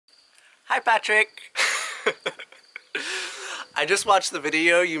Hi, Patrick! I just watched the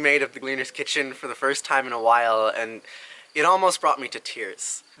video you made of the Gleaner's Kitchen for the first time in a while, and it almost brought me to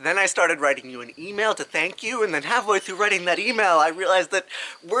tears. Then I started writing you an email to thank you, and then halfway through writing that email, I realized that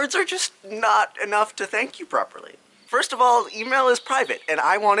words are just not enough to thank you properly. First of all, email is private, and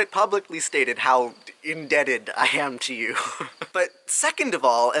I want it publicly stated how indebted I am to you. But second of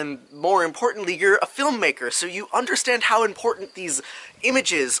all, and more importantly, you're a filmmaker, so you understand how important these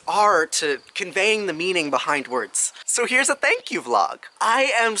images are to conveying the meaning behind words. So here's a thank you vlog.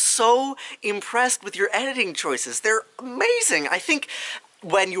 I am so impressed with your editing choices. They're amazing. I think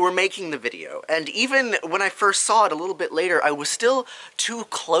when you were making the video, and even when I first saw it a little bit later, I was still too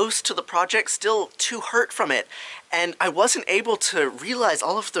close to the project, still too hurt from it, and I wasn't able to realize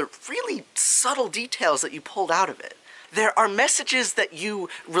all of the really subtle details that you pulled out of it. There are messages that you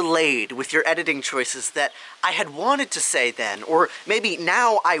relayed with your editing choices that I had wanted to say then, or maybe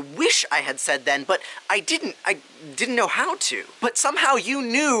now I wish I had said then, but I didn't know how to. But somehow you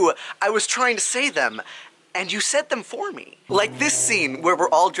knew I was trying to say them, and you said them for me. Like this scene where we're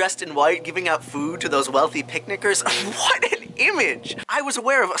all dressed in white giving out food to those wealthy picnickers. What an image! I was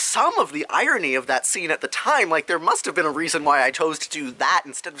aware of some of the irony of that scene at the time, like there must have been a reason why I chose to do that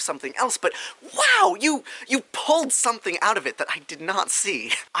instead of something else, but wow, you pulled something out of it that I did not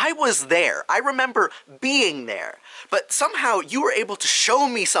see. I was there. I remember being there, but somehow you were able to show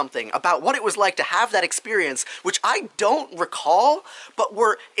me something about what it was like to have that experience, which I don't recall, but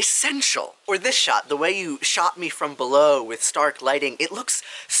were essential. Or this shot, the way you shot me from below with stark lighting, it looks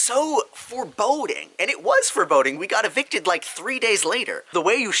so foreboding. And it was foreboding. We got evicted like 3 days later. The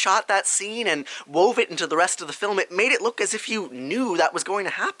way you shot that scene and wove it into the rest of the film, it made it look as if you knew that was going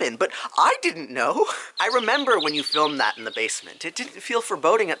to happen, but I didn't know. I remember when you filmed that in the basement. It didn't feel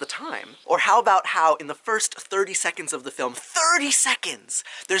foreboding at the time. Or how about how in the first 30 seconds of the film, 30 seconds,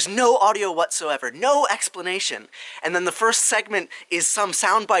 there's no audio whatsoever, no explanation, and then the first segment is some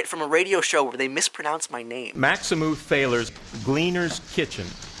soundbite from a radio show where they mispronounce my name. Maximus Thaler's Gleaner's Kitchen.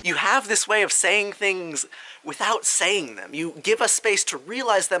 You have this way of saying things without saying them. You give us space to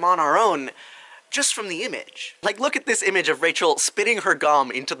realize them on our own just from the image. Like, look at this image of Rachel spitting her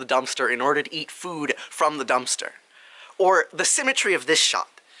gum into the dumpster in order to eat food from the dumpster. Or the symmetry of this shot.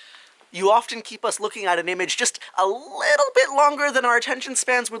 You often keep us looking at an image just a little bit longer than our attention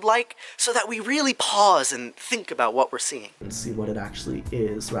spans would like, so that we really pause and think about what we're seeing. And see what it actually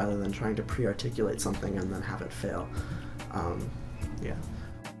is, rather than trying to pre-articulate something and then have it fail. Yeah.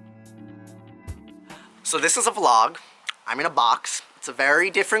 So this is a vlog. I'm in a box. It's a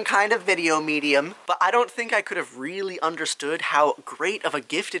very different kind of video medium, but I don't think I could have really understood how great of a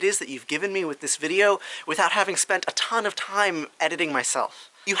gift it is that you've given me with this video without having spent a ton of time editing myself.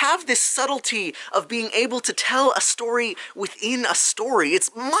 You have this subtlety of being able to tell a story within a story.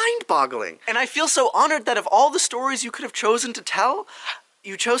 It's mind-boggling. And I feel so honored that of all the stories you could have chosen to tell,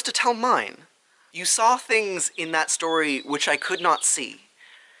 you chose to tell mine. You saw things in that story which I could not see.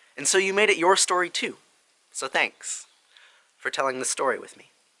 And so you made it your story too. So thanks for telling the story with me.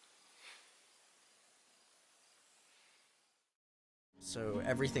 So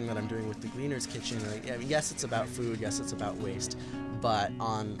everything that I'm doing with the Gleaner's Kitchen, yes, it's about food, yes, it's about waste, but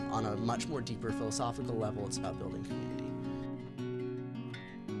on a much more deeper philosophical level, it's about building community.